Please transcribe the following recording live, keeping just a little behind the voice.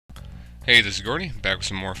Hey, this is Gordy, back with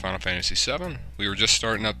some more Final Fantasy VII. We were just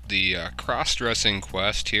starting up the cross-dressing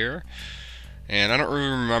quest here, and I don't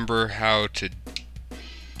really remember how to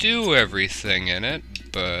do everything in it,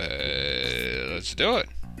 but let's do it.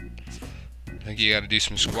 I think you gotta do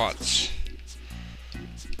some squats.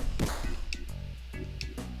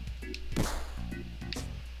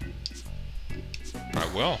 I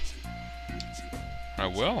will. I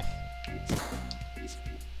will.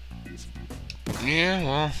 Yeah,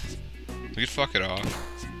 well, we could fuck it off.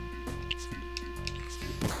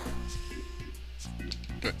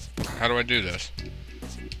 But how do I do this?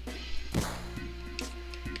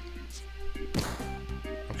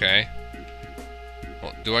 Okay.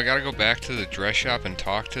 Well, do I gotta go back to the dress shop and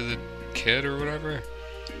talk to the kid or whatever?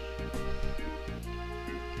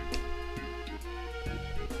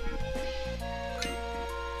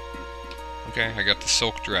 Okay, I got the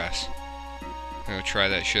silk dress. I'm gonna try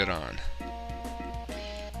that shit on.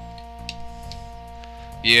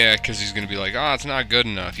 Yeah, because he's gonna be like, oh, it's not good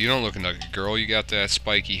enough. You don't look like a girl. You got that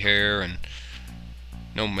spiky hair and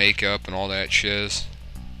no makeup and all that shiz.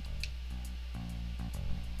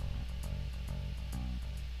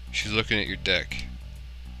 She's looking at your dick.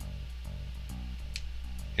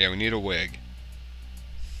 Yeah, we need a wig.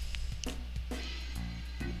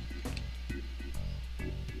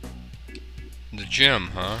 The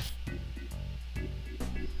gym, huh?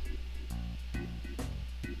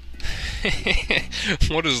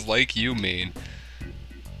 What does like you mean?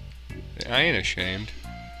 I ain't ashamed.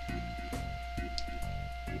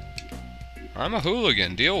 I'm a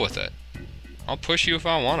hooligan, deal with it. I'll push you if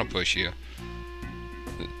I want to push you.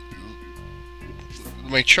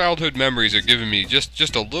 My childhood memories are giving me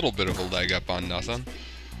just a little bit of a leg up on nothing.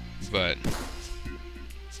 But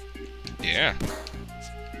yeah.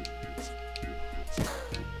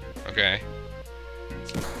 Okay.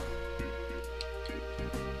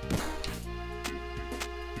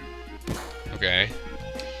 Okay.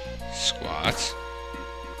 Squats.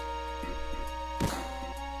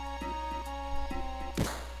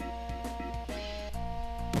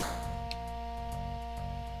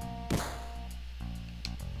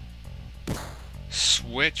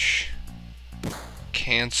 Switch.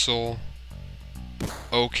 Cancel.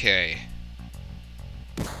 Okay.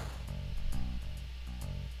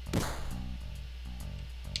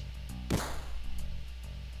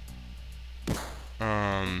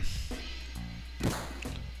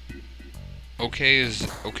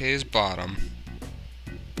 Okay is bottom.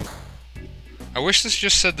 I wish this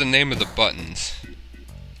just said the name of the buttons.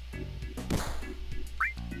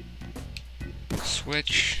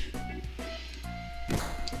 Switch.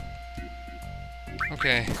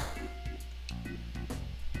 Okay.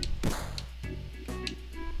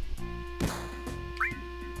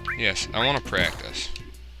 Yes, I want to practice.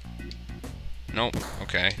 Nope,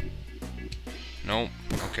 okay. Nope,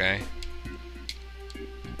 okay.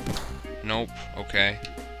 Nope, okay.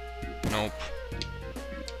 Nope.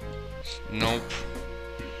 Nope.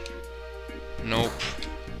 Nope.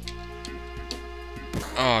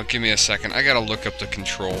 Oh, give me a second. I gotta look up the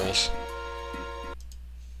controls.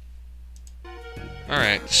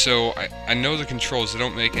 Alright, so I know the controls. They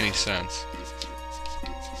don't make any sense.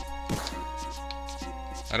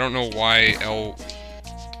 I don't know why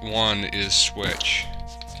L1 is switch.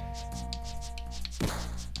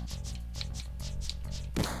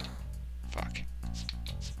 Fuck.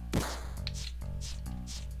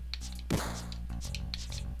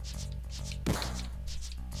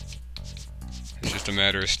 It's just a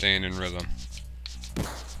matter of staying in rhythm.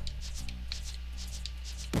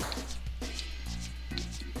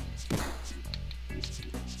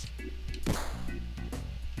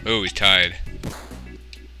 Oh, he's tied.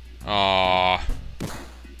 Aww.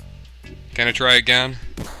 Can I try again?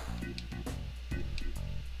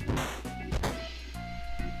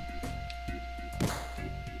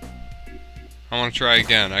 I want to try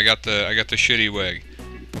again. I got the shitty wig.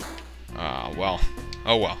 Well.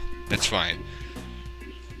 Oh well. It's fine.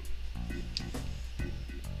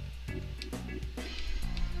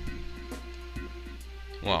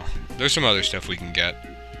 Well, there's some other stuff we can get.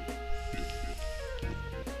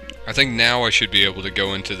 I think now I should be able to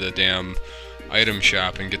go into the damn item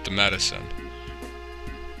shop and get the medicine.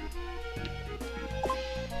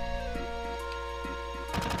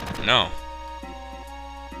 No.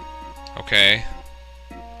 Okay.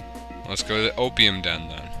 Let's go to the opium den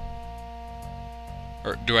then.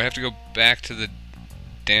 Or do I have to go back to the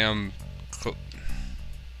damn...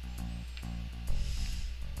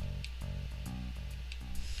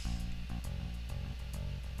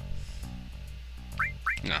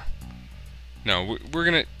 No. No, we're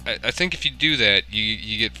gonna... I think if you do that,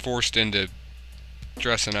 you get forced into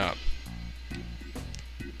dressing up.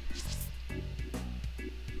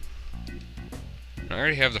 I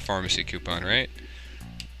already have the pharmacy coupon, right?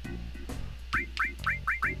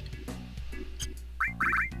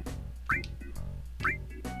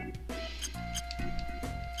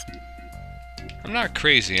 I'm not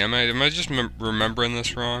crazy, am I just remembering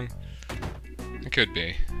this wrong? It could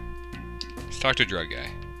be. Let's talk to drug guy.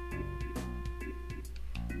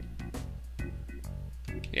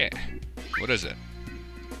 Yeah. What is it?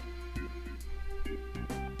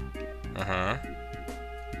 Uh-huh.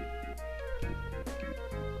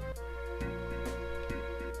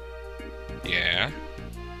 Yeah.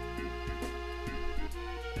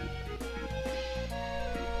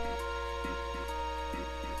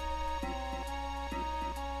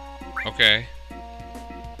 Okay.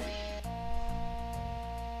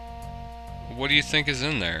 What do you think is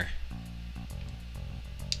in there?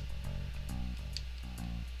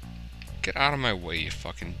 Get out of my way, you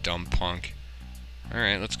fucking dumb punk.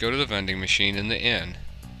 Alright, let's go to the vending machine in the inn.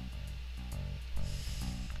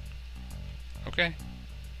 Okay.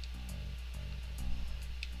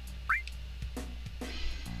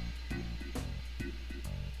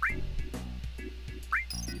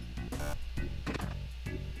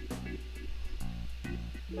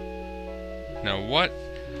 Now what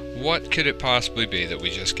could it possibly be that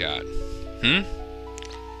we just got? Hmm?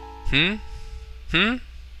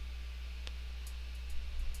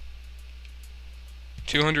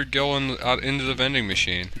 200 gallon out into the vending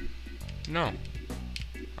machine. No.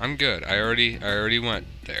 I'm good. I already went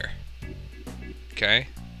there. Okay?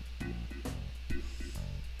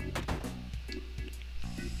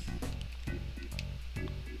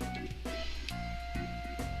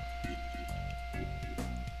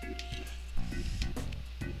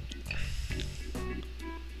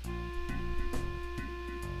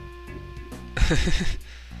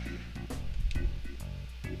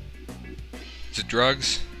 Is it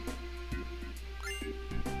drugs?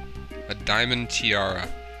 A diamond tiara.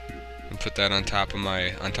 And put that on top of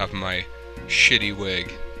my shitty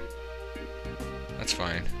wig. That's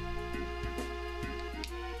fine.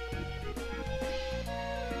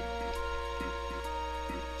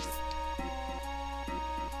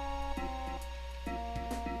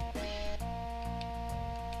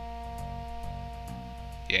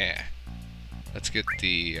 Yeah. Let's get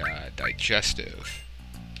the digestive.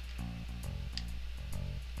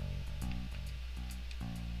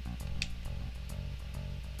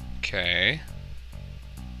 Okay.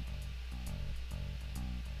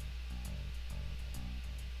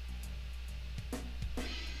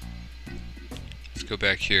 Let's go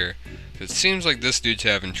back here. It seems like this dude's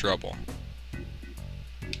having trouble.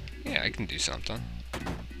 Yeah, I can do something.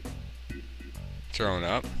 Throwing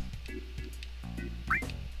up.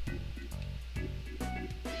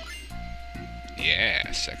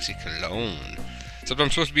 Yeah, sexy cologne. Except I'm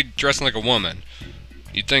supposed to be dressing like a woman.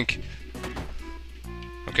 You'd think...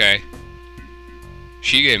 Okay.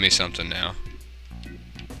 She gave me something now.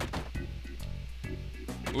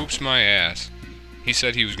 Oops, my ass. He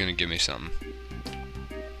said he was gonna give me something.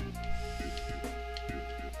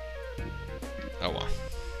 Oh well.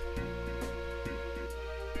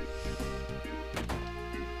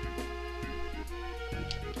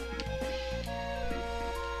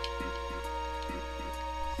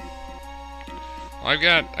 I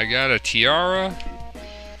got a tiara,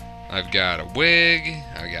 I've got a wig,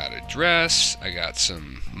 I got a dress, I got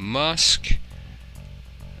some musk.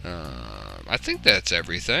 I think that's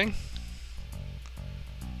everything.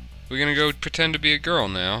 We're gonna go pretend to be a girl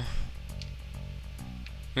now.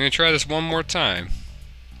 We're gonna try this one more time.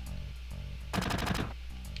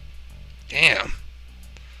 Damn.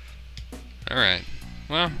 All right.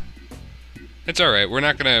 Well, it's all right. We're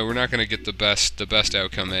not gonna get the best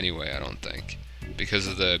outcome anyway. I don't think. Because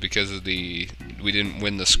of the we didn't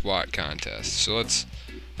win the squat contest. So let's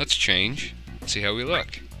change. See how we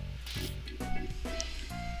look.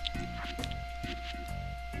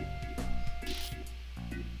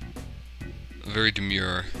 Very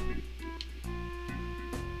demure.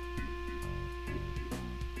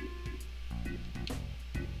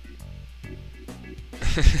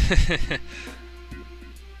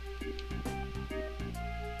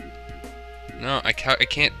 No, I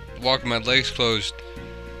can't walk with my legs closed.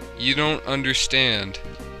 You don't understand.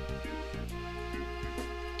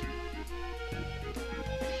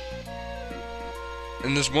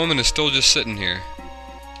 And this woman is still just sitting here.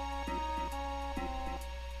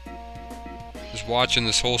 Just watching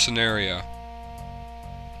this whole scenario.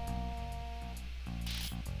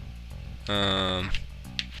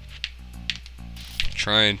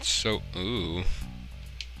 Trying so... Ooh.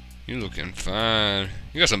 You looking fine.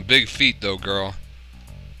 You got some big feet though, girl.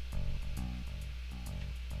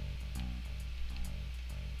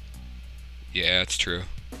 Yeah, it's true.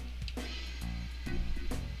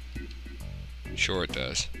 Sure it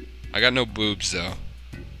does. I got no boobs though.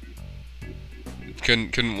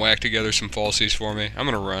 Couldn't whack together some falsies for me. I'm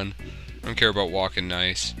gonna run. I don't care about walking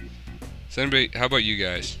nice. Does anybody? How about you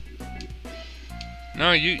guys?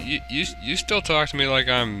 No, you still talk to me like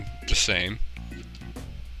I'm the same.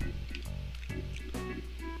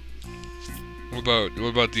 What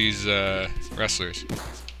about these wrestlers?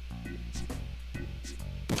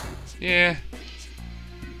 Yeah,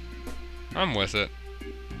 I'm with it.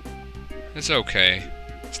 It's okay.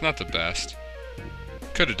 It's not the best.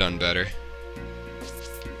 Could have done better.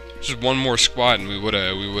 Just one more squat and we would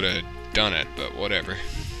have done it, but whatever.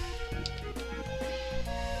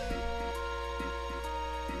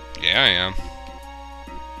 Yeah, I am.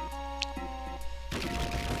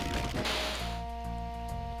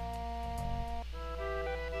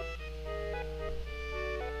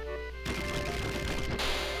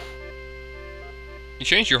 You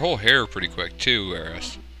changed your whole hair pretty quick too,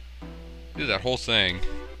 Eris. You did that whole thing.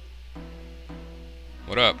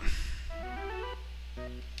 What up?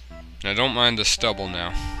 Now don't mind the stubble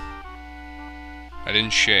now. I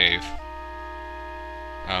didn't shave.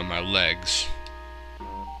 My legs.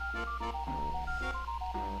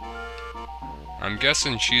 I'm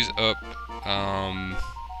guessing she's up,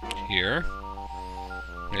 here.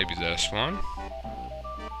 Maybe this one.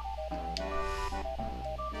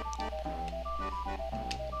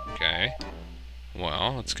 Okay.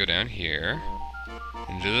 Well, let's go down here.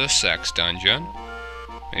 Into the sex dungeon.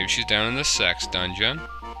 Maybe she's down in the sex dungeon.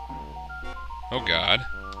 Oh god.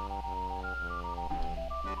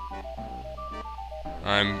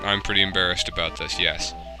 I'm pretty embarrassed about this,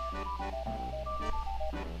 yes.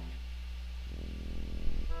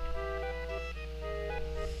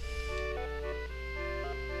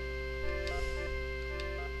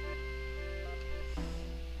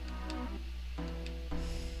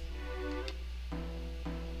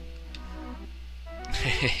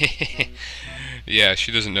 Yeah,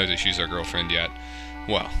 she doesn't know that she's our girlfriend yet.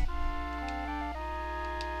 Well.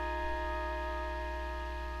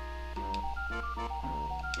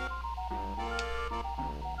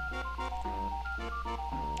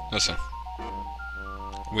 Listen.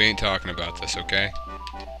 We ain't talking about this, okay?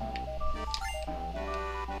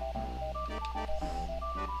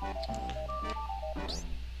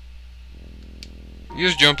 You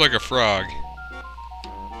just jumped like a frog.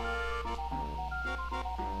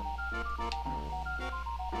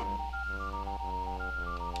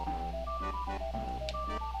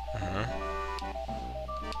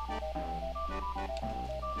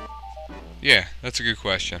 Yeah, that's a good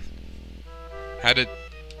question. How did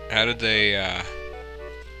they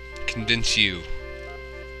convince you,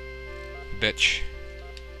 bitch?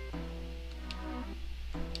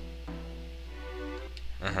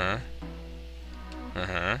 Uh-huh.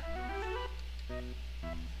 Uh-huh.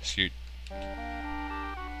 Shoot.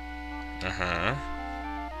 Uh-huh.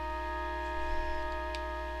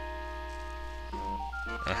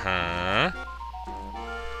 Uh-huh.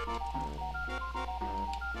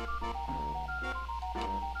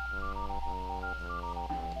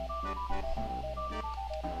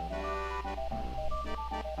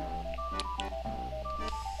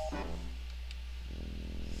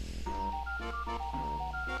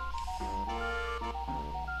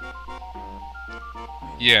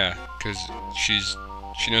 Yeah, 'cause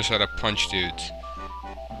she knows how to punch dudes.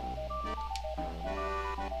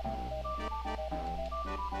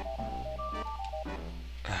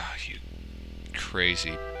 Ah, you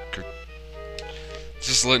crazy.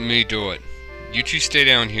 Just let me do it. You two stay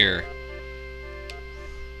down here.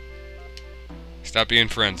 Stop being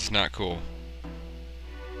friends, it's not cool.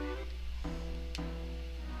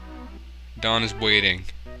 Don is waiting.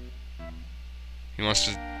 He wants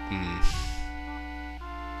to...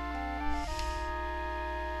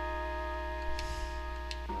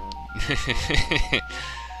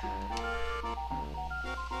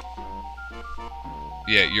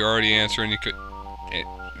 Yeah, you're already answering.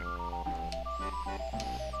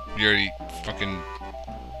 You're already fucking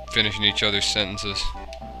finishing each other's sentences.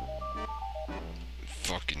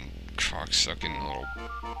 Fucking cocksucking little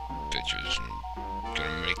bitches and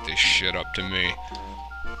gonna make this shit up to me.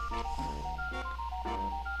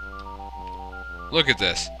 Look at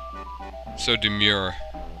this. So demure.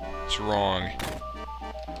 It's wrong.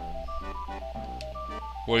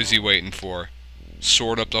 What is he waiting for?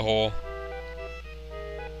 Sword up the hole?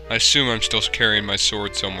 I assume I'm still carrying my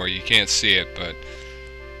sword somewhere. You can't see it, but...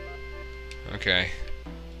 Okay.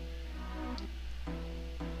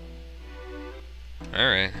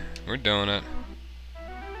 Alright. We're doing it.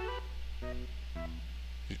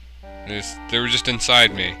 They were just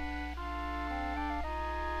inside me.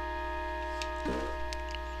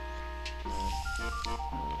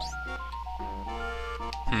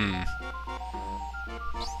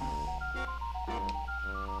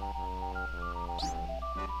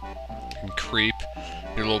 And creep.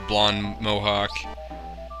 Your little blonde mohawk.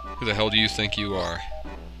 Who the hell do you think you are?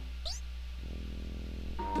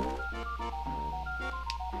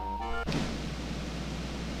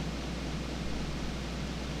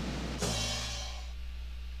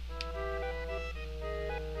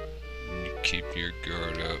 You keep your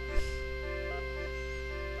guard up.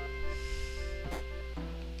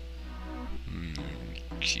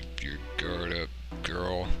 Keep your guard up,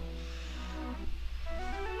 girl.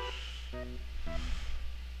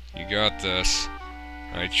 You got this.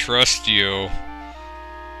 I trust you.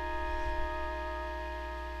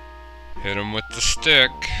 Hit him with the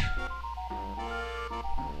stick.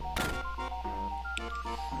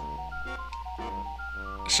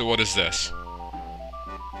 So what is this?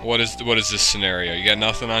 What is this scenario? You got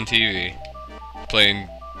nothing on TV. Playing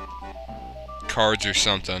cards or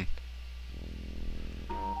something.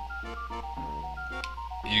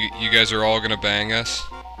 You guys are all gonna bang us?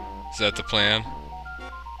 Is that the plan?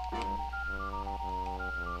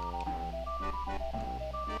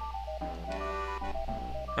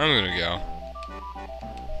 I'm gonna go.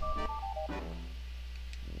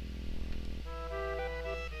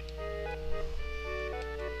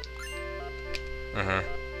 Uh-huh.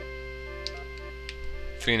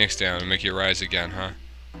 Phoenix down and make you rise again, huh?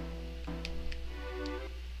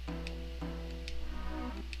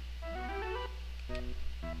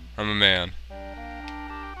 I'm a man.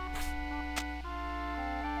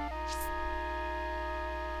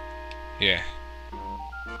 Yeah.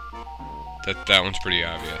 That one's pretty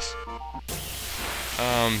obvious.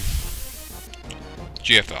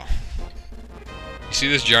 GFL. You see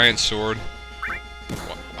this giant sword?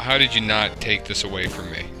 How did you not take this away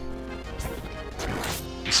from me?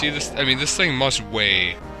 You see this? I mean, this thing must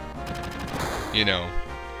weigh, you know,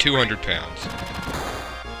 200 pounds.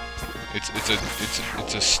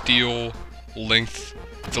 It's a steel length.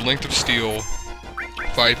 It's a length of steel,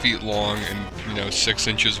 5 feet long and, you know, 6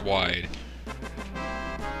 inches wide.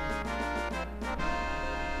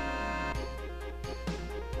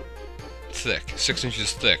 Thick, 6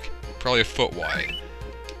 inches thick, probably a foot wide.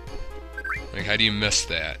 Like, how do you miss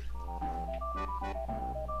that?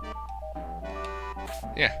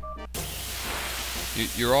 Yeah.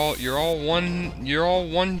 You're all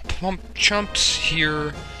one pump chumps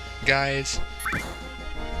here, guys.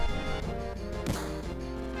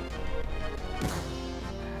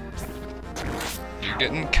 You're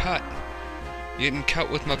getting cut. You're getting cut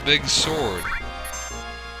with my big sword.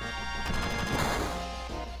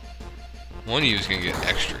 One of you is gonna get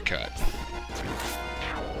extra cut.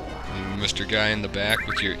 And Mr. Guy in the back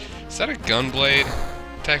with your... Is that a gun blade?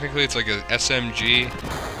 Technically, it's like a SMG,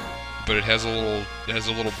 but it has a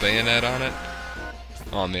little bayonet on it.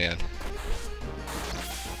 Oh man.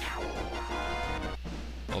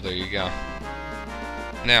 Oh, there you go.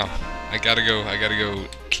 Now, I gotta go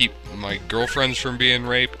keep my girlfriends from being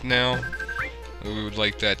raped now. We would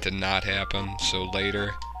like that to not happen, so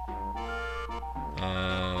later.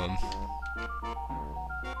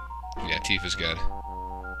 Yeah, Tifa's good.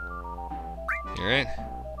 You alright?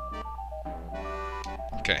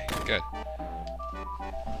 Okay, good.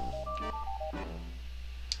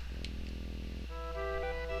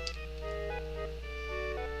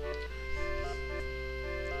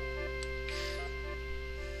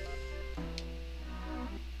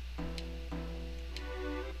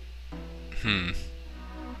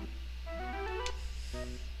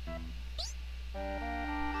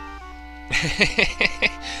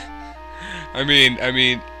 I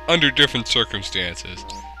mean, under different circumstances.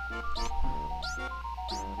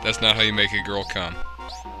 That's not how you make a girl come.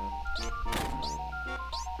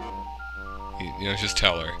 You know, just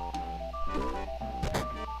tell her.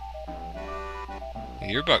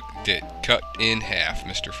 You're about to get cut in half,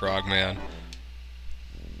 Mr. Frogman.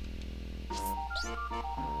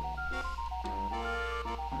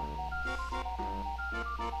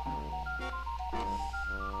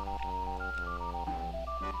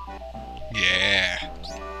 Yeah.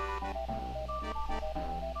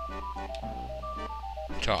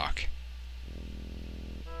 Talk.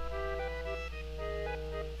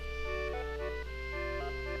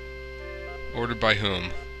 Ordered by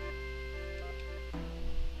whom?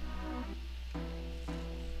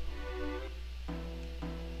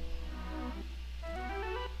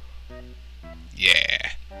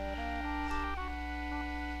 Yeah.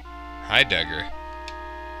 Hi, Duggar.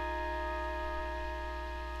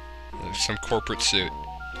 There's some corporate suit.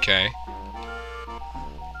 Okay.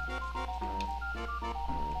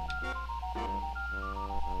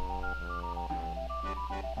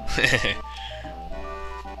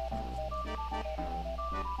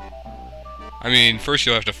 I mean, first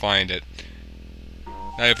you'll have to find it.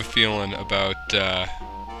 I have a feeling about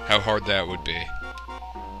how hard that would be.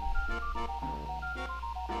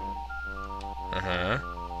 Uh-huh.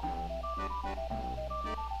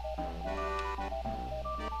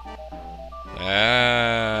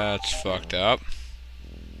 That's fucked up.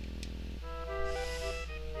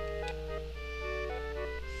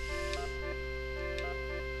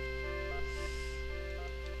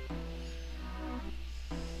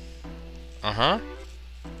 Uh-huh.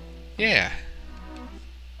 Yeah.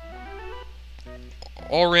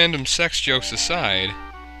 All random sex jokes aside,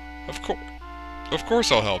 of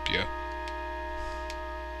course I'll help you.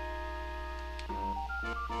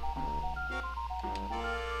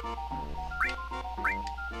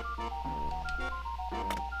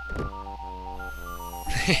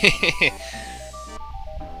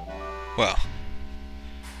 Well,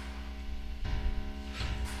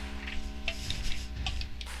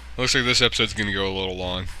 looks like this episode's gonna go a little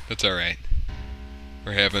long. That's all right.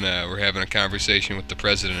 We're having a conversation with the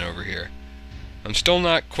president over here. I'm still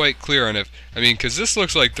not quite clear on if, I mean, because this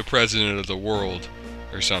looks like the president of the world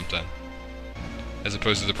or something, as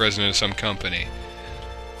opposed to the president of some company.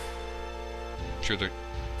 I'm sure they're.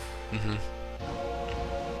 Mm-hmm.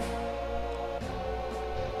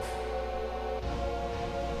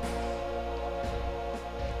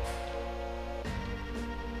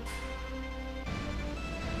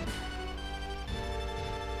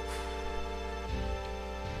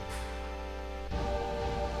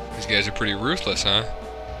 These guys are pretty ruthless, huh?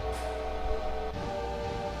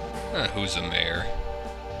 Who's the mayor?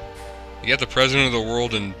 You got the president of the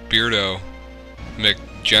world and Beardo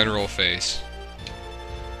McGeneral face.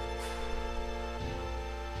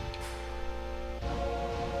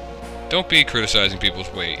 Don't be criticizing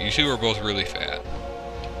people's weight. You two are both really fat.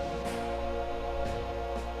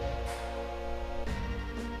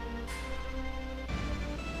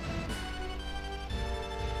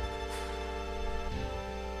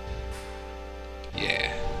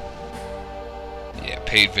 Yeah. Yeah,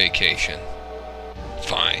 paid vacation.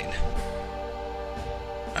 Fine.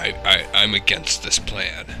 I'm against this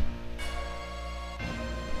plan.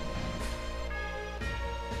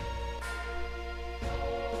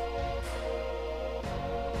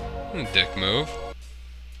 Dick move.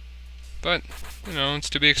 But, you know, it's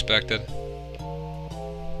to be expected.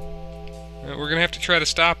 We're gonna have to try to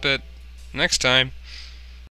stop it next time.